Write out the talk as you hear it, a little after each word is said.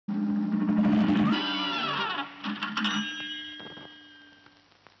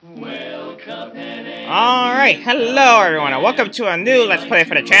Alright, hello everyone, and welcome to a new Let's Play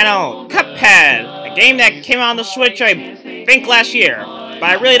for the channel, Cuphead! A game that came out on the Switch, I think, last year. But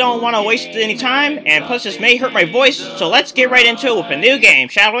I really don't want to waste any time, and plus this may hurt my voice, so let's get right into it with a new game,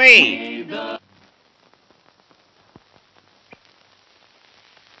 shall we?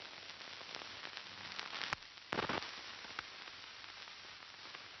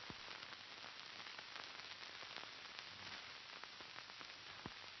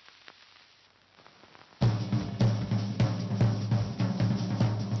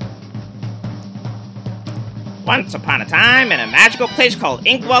 Once upon a time, in a magical place called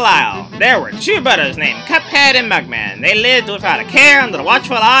Reinquel Isle, there were two brothers named Cuphead and Mugman. They lived without a care under the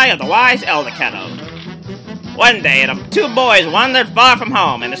watchful eye of the wise Elder Kettle. One day, the two boys wandered far from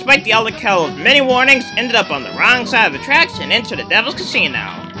home, and despite the Elder Kettle's many warnings, ended up on the wrong side of the tracks and into the Devil's Casino.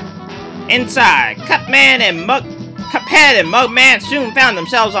 Inside, Cuphead and Mugman soon found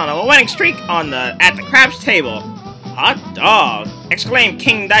themselves on a winning streak at the craps table. Hot dog! Exclaimed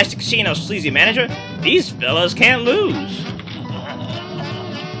King Dice, the casino's sleazy manager. These fellas can't lose.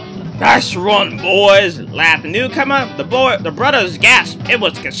 Nice run, boys! Laughed the newcomer. The brothers gasped. It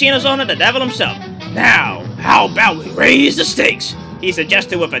was the casino's owner, the devil himself. Now, how about we raise the stakes? He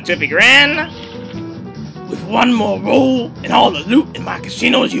suggested with a toothy grin. With one more roll, and all the loot in my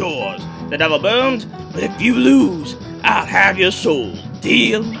casino is yours. The devil boomed. But if you lose, I'll have your soul.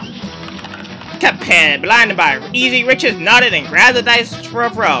 Deal? Cuphead, blinded by easy riches, nodded and grabbed the dice for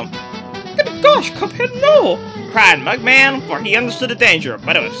a throw. Good gosh, Cuphead, no! Cried Mugman, for he understood the danger,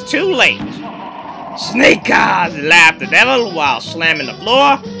 but it was too late. Snake eyes, laughed the devil while slamming the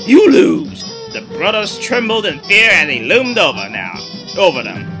floor. You lose! The brothers trembled in fear as they loomed over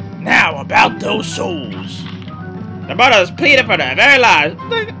them. Now about those souls. The brothers pleaded for their very lives.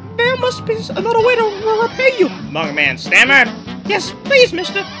 There must be another way to repay you, Mugman stammered. Yes, please,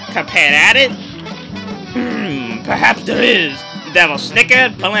 mister, Cuphead added. Perhaps there is, the devil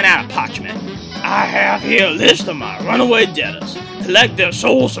snickered, pulling out a parchment. I have here a list of my runaway debtors. Collect their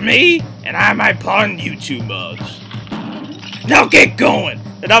souls for me, and I might pardon you two mugs. Now get going!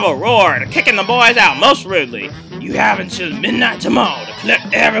 The devil roared, kicking the boys out most rudely. You have until midnight tomorrow to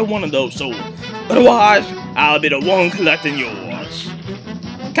collect every one of those souls. Otherwise, I'll be the one collecting yours.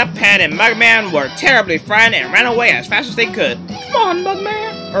 Cuphead and Mugman were terribly frightened and ran away as fast as they could. Come on,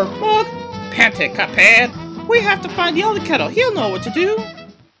 Mugman, or Mug, panted Cuphead. We have to find the Elder Kettle. He'll know what to do.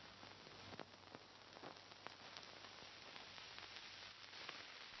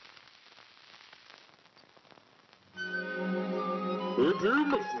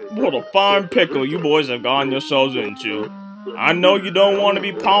 What a fine pickle you boys have gotten yourselves into. I know you don't want to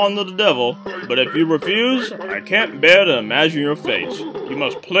be pawn to the devil, but if you refuse, I can't bear to imagine your fate. You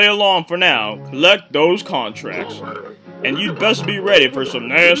must play along for now, collect those contracts, and you'd best be ready for some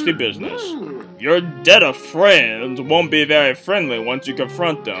nasty business. Your debtor friends won't be very friendly once you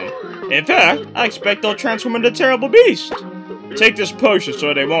confront them. In fact, I expect they'll transform into terrible beasts. Take this potion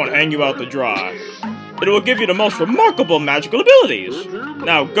so they won't hang you out to dry. It will give you the most remarkable magical abilities.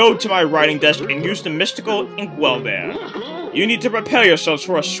 Now go to my writing desk and use the mystical inkwell there. You need to prepare yourselves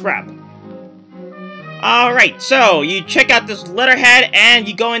for a scrap. Alright, so you check out this letterhead and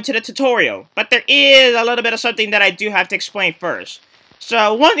you go into the tutorial. But there is a little bit of something that I do have to explain first.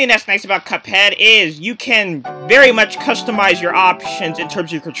 So one thing that's nice about Cuphead is you can very much customize your options in terms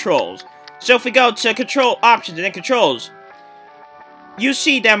of your controls. So if we go to control options and then controls, you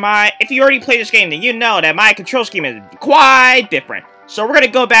see that if you already played this game, then you know that my control scheme is quite different. So we're going to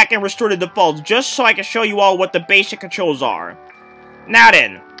go back and restore the defaults just so I can show you all what the basic controls are. Now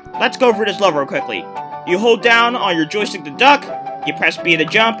then, let's go over this level real quickly. You hold down on your joystick to duck, you press B to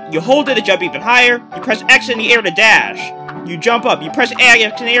jump, you hold it to jump even higher, you press X in the air to dash. You jump up, you press A in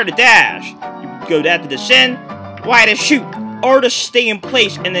the air to dash. You go down to descend, Y to shoot, or to stay in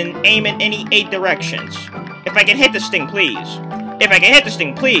place and then aim in any 8 directions. If I can hit this thing, please. If I can hit this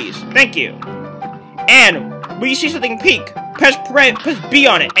thing, please. Thank you. And when you see something peek, press B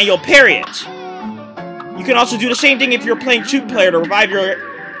on it and you'll parry it. You can also do the same thing if you're playing 2-player to revive your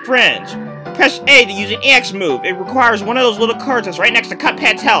friends. Press A to use an EX move. It requires one of those little cards that's right next to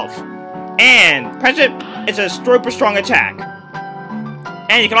Cuphead's health. And press it, it's a super strong attack.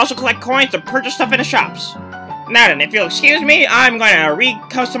 And you can also collect coins to purchase stuff in the shops. Now then, if you'll excuse me, I'm going to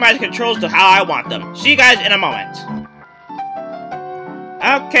re-customize the controls to how I want them. See you guys in a moment.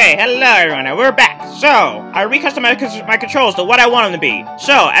 Okay, hello everyone, and we're back. So, I re-customized my controls to what I want them to be.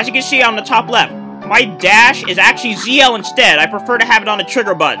 So, as you can see on the top left, my dash is actually ZL instead. I prefer to have it on the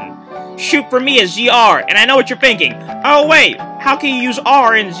trigger button. Shoot for me is ZR, and I know what you're thinking. Oh wait, how can you use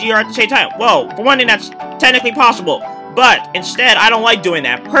R and ZR at the same time? Well, for one thing that's technically possible, But instead, I don't like doing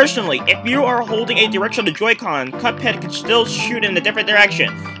that. Personally, if you are holding a direction of the Joy-Con, Cuphead can still shoot in a different direction.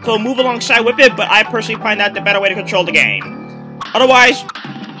 So move alongside with it, but I personally find that the better way to control the game. Otherwise,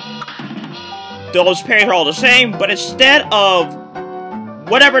 those parries are all the same, but instead of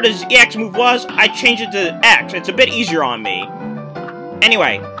whatever the EX move was, I changed it to X. It's a bit easier on me.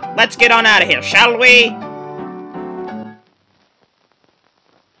 Anyway, let's get on out of here, shall we?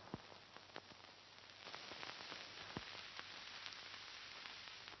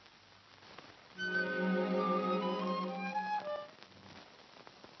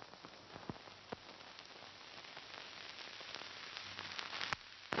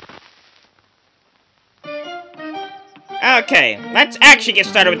 Okay, let's actually get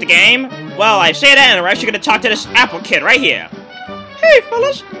started with the game. Well, I say that, and we're actually going to talk to this Apple kid right here. Hey,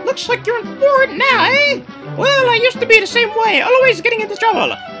 fellas, looks like you're in for it now, eh? Well, I used to be the same way, always getting into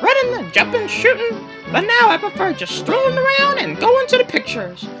trouble, running, jumping, shooting, but now I prefer just strolling around and going to the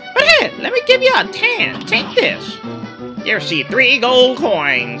pictures. But hey, let me give you a 10. Take this. You see 3 gold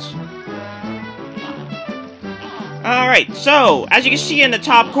coins. Alright, so, as you can see in the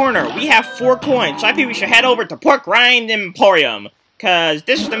top corner, we have 4 coins, so I think we should head over to Pork Rind Emporium, because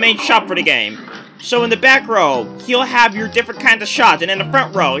this is the main shop for the game. So in the back row, he'll have your different kinds of shots, and in the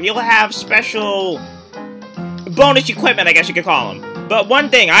front row, he'll have special bonus equipment, I guess you could call them. But one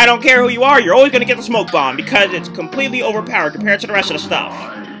thing, I don't care who you are, you're always going to get the smoke bomb, because it's completely overpowered compared to the rest of the stuff.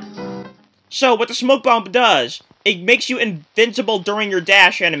 So what the smoke bomb does, it makes you invincible during your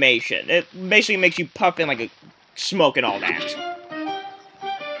dash animation. It basically makes you puff in like a smoke and all that.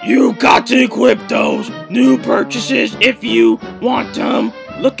 You got to equip those new purchases if you want them.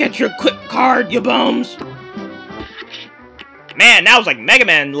 Look at your equip card, you bums. Man, that was like Mega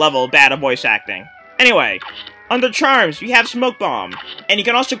Man level bad voice acting. Anyway, under charms, you have Smoke Bomb. And you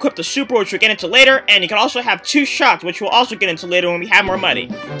can also equip the Super, which we'll get into later. And you can also have 2 shots, which we'll also get into later when we have more money.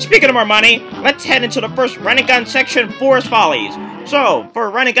 Speaking of more money, let's head into the first run and gun section, Forest Follies. So,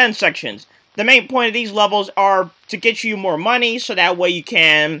 for run and gun sections, the main point of these levels are to get you more money, so that way you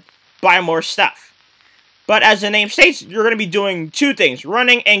can buy more stuff. But as the name states, you're going to be doing 2 things,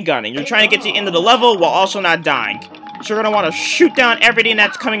 running and gunning. You're trying to get to the end of the level while also not dying. So you're going to want to shoot down everything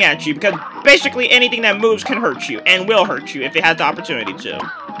that's coming at you, because basically anything that moves can hurt you, and will hurt you if it has the opportunity to.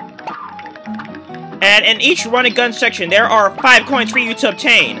 And in each run and gun section, there are 5 coins for you to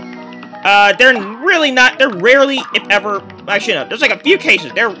obtain. They're rarely, if ever, actually no, there's like a few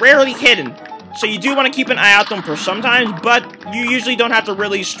cases, they're rarely hidden. So you do want to keep an eye out them for sometimes, but you usually don't have to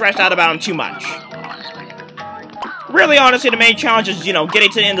really stress out about them too much. Really, honestly, the main challenge is, getting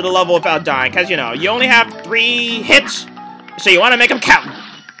to the end of the level without dying, because, you only have 3 hits, so you want to make them count.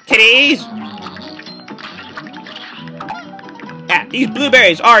 Kitties! Yeah, these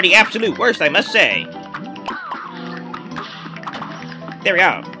blueberries are the absolute worst, I must say. There we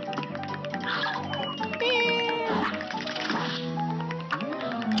go.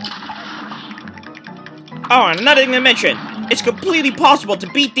 Oh, and another thing to mention, it's completely possible to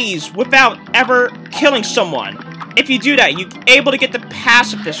beat these without ever killing someone. If you do that, you're able to get the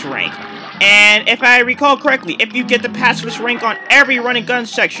pacifist rank. And if I recall correctly, if you get the pacifist rank on every run and gun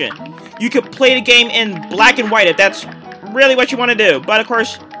section, you can play the game in black and white if that's really what you want to do. But of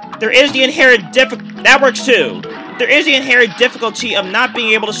course, there is the inherent difficulty, that works too. There is the inherent difficulty of not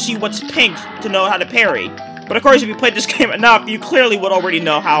being able to see what's pink to know how to parry. But of course, if you played this game enough, you clearly would already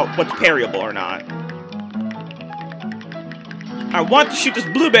know what's parryable or not. I want to shoot this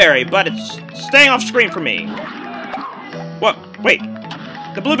blueberry, but it's staying off screen for me. What? Wait.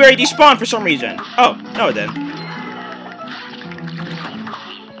 The blueberry despawned for some reason. Oh, no it didn't.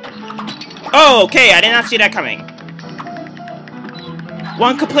 Oh, okay, I did not see that coming.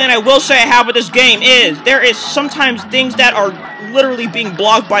 One complaint I will say I have with this game is there is sometimes things that are literally being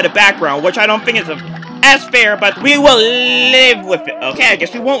blocked by the background, which I don't think is as fair, but we will live with it. Okay, I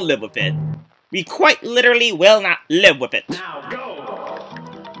guess we won't live with it. We quite literally will not live with it. Now go!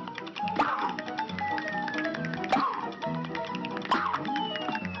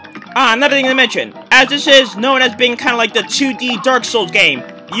 Another thing to mention, as this is known as being kind of like the 2D Dark Souls game,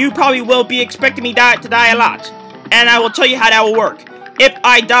 you probably will be expecting me to die a lot. And I will tell you how that will work. If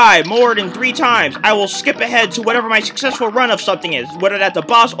I die more than 3 times, I will skip ahead to whatever my successful run of something is, whether that's a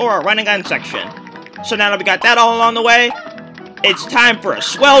boss or a run and gun section. So now that we got that all along the way, it's time for a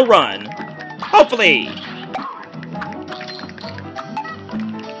swell run. Hopefully.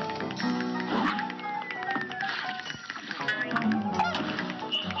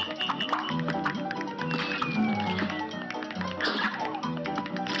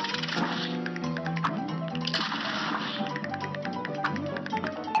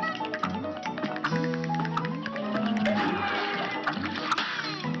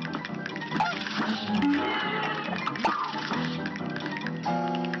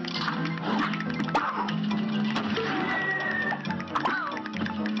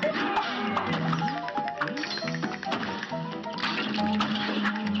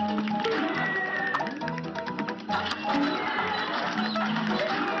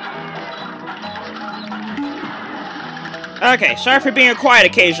 Okay, sorry for being quiet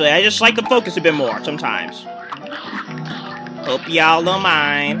occasionally. I just like to focus a bit more sometimes. Hope y'all don't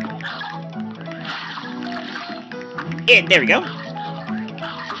mind. Yeah, there we go.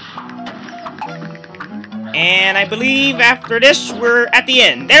 And I believe after this, we're at the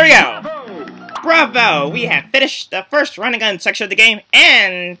end. There we go! Bravo! We have finished the first run and gun section of the game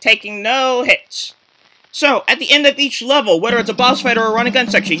and taking no hits. So, at the end of each level, whether it's a boss fight or a run and gun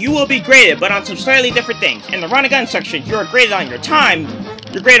section, you will be graded, but on some slightly different things. In the run and gun section, you are graded on your time,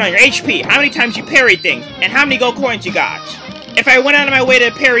 you're graded on your HP, how many times you parried things, and how many gold coins you got. If I went out of my way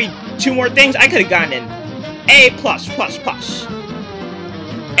to parry 2 more things, I could have gotten an A+++.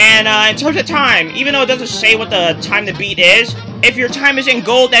 And in terms of time, even though it doesn't say what the time to beat is, if your time is in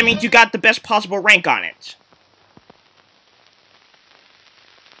gold, that means you got the best possible rank on it.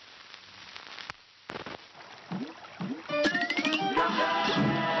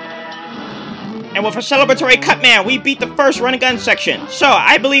 And with a celebratory cut, man, we beat the first run and gun section. So,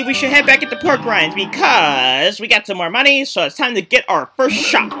 I believe we should head back into pork rinds because we got some more money, so it's time to get our first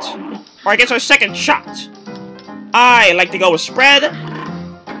shot. Or I guess our second shot. I like to go with spread.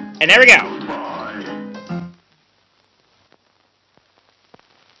 And there we go.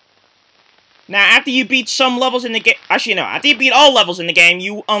 Now, after you beat some levels in the game... Actually, no. After you beat all levels in the game,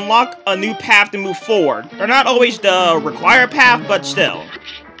 you unlock a new path to move forward. They're not always the required path, but still.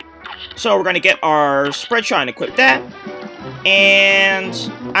 So we're going to get our spread shot and equip that. And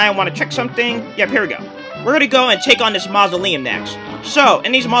I want to check something. Yep, here we go. We're going to go and take on this Mausoleum next. So,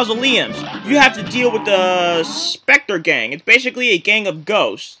 in these Mausoleums, you have to deal with the Spectre Gang. It's basically a gang of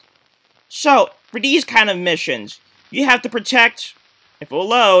ghosts. So, for these kind of missions, you have to protect... If it'll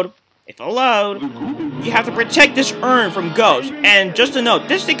load, you have to protect this urn from ghosts. And just a note,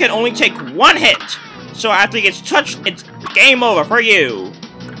 this thing can only take 1 hit. So after it gets touched, it's game over for you.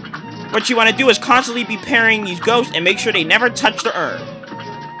 What you want to do is constantly be parrying these ghosts and make sure they never touch the urn.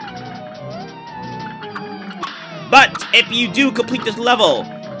 But if you do complete this level,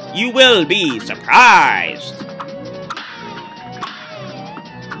 you will be surprised.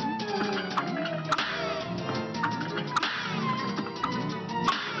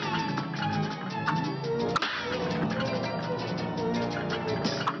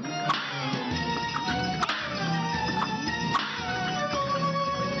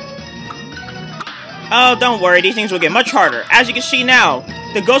 Oh, don't worry, these things will get much harder. As you can see now,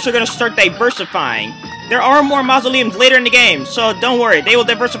 the ghosts are going to start diversifying. There are more mausoleums later in the game, so don't worry, they will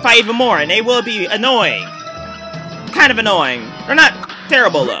diversify even more, and they will be annoying. Kind of annoying. They're not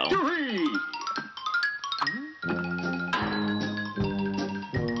terrible, though.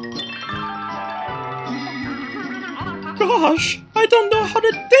 Gosh, I don't know how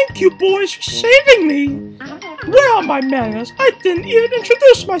to thank you boys for saving me. Where are my manners? I didn't even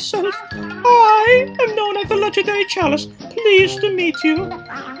introduce myself. I am known as the legendary Chalice. Pleased to meet you.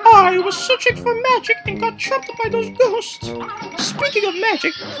 I was searching for magic and got trapped by those ghosts. Speaking of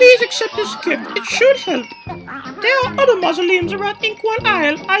magic, please accept this gift. It should help. There are other mausoleums around Reinquel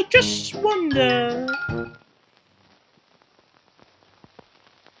Isle. I just wonder...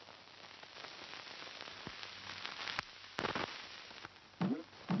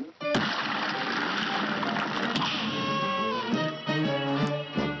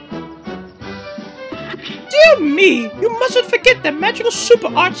 Dear me, you mustn't forget that magical super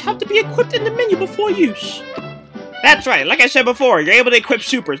arts have to be equipped in the menu before use. That's right, like I said before, you're able to equip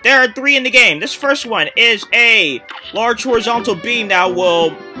supers. There are 3 in the game. This first one is a large horizontal beam that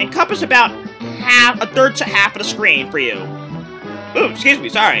will encompass about a third to half of the screen for you. Ooh, excuse me,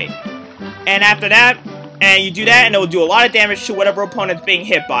 sorry. And after that, and you do that, and it will do a lot of damage to whatever opponent's being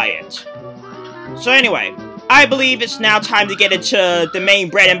hit by it. So anyway, I believe it's now time to get into the main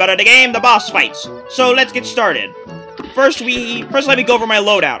bread and butter of the game, the boss fights. So let's get started. First let me go over my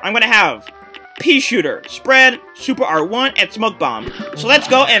loadout. I'm gonna have Pea Shooter, Spread, Super R1, and Smoke Bomb. So let's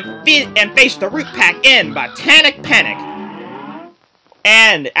go and face the Root Pack in Botanic Panic.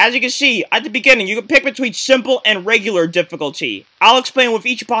 And as you can see, at the beginning, you can pick between simple and regular difficulty. I'll explain with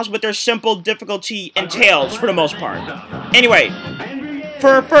each boss what their simple difficulty entails for the most part. Anyway,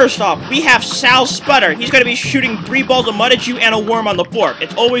 first off, we have Sal Sputter. He's going to be shooting 3 balls of mud at you and a worm on the fork.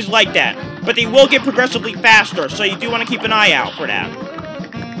 It's always like that. But they will get progressively faster, so you do want to keep an eye out for that.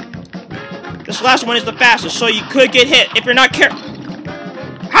 This last one is the fastest, so you could get hit if you're not careful.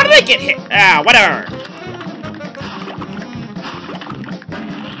 How did I get hit? Ah, whatever.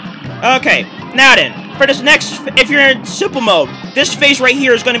 Okay, now then, for this next, if you're in simple mode, this phase right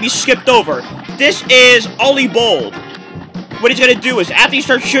here is going to be skipped over. This is Ollie Bold. What he's going to do is, after you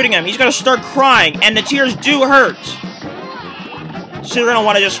start shooting him, he's going to start crying, and the tears do hurt. So you're going to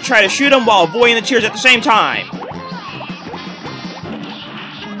want to just try to shoot him while avoiding the tears at the same time.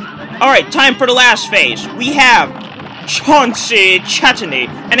 Alright, time for the last phase. We have Chauncey Chutney.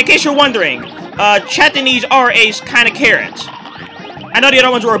 And in case you're wondering, chutneys are a kind of carrot. I know the other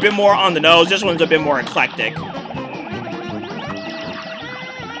ones were a bit more on the nose. This one's a bit more eclectic.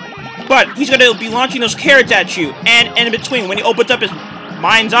 But he's going to be launching those carrots at you. And in between, when he opens up his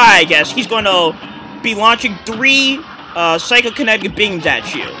mind's eye, I guess, he's going to be launching 3 psychokinetic beams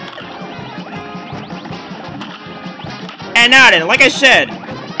at you. And now then, like I said,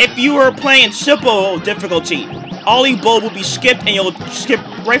 if you were playing in simple difficulty, Ollie Bulb will be skipped and you'll skip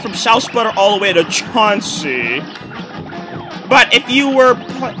right from South Sputter all the way to Chauncey. But if you were,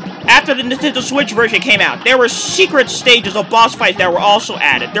 after the Nintendo Switch version came out, there were secret stages of boss fights that were also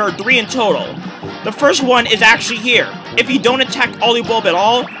added. There are 3 in total. The first one is actually here. If you don't attack Ollie Bulb at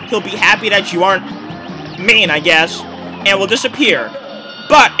all, he'll be happy that you aren't mean, I guess, and will disappear.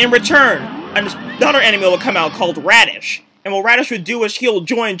 But in return, another enemy will come out called Radish. And what Radish would do is he'll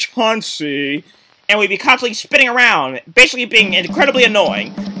join Chauncey, and we'd be constantly spinning around, basically being incredibly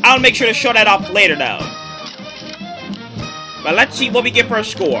annoying. I'll make sure to show that off later, though. But let's see what we get for a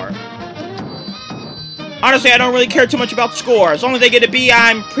score. Honestly, I don't really care too much about score. As long as they get a B,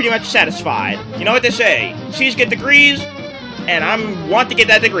 I'm pretty much satisfied. You know what they say, C's get degrees, and I want to get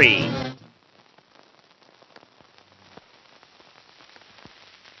that degree.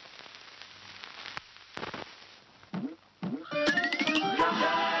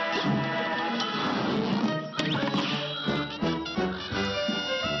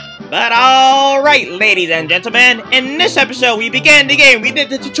 But alright, ladies and gentlemen, in this episode we began the game, we did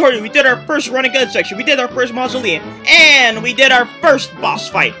the tutorial, we did our first run and gun section, we did our first Mausoleum, and we did our first boss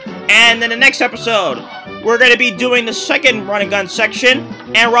fight. And in the next episode, we're going to be doing the second run and gun section,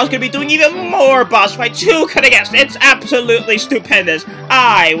 and we're also going to be doing even more boss fights. Who could have guessed? It's absolutely stupendous.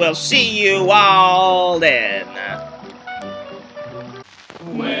 I will see you all then.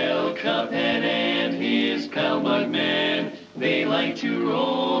 Well, Cuphead and his pal Bugman, they like to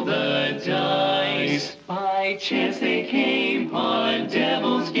roll the dice. By chance they came on a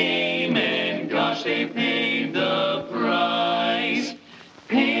devil's game.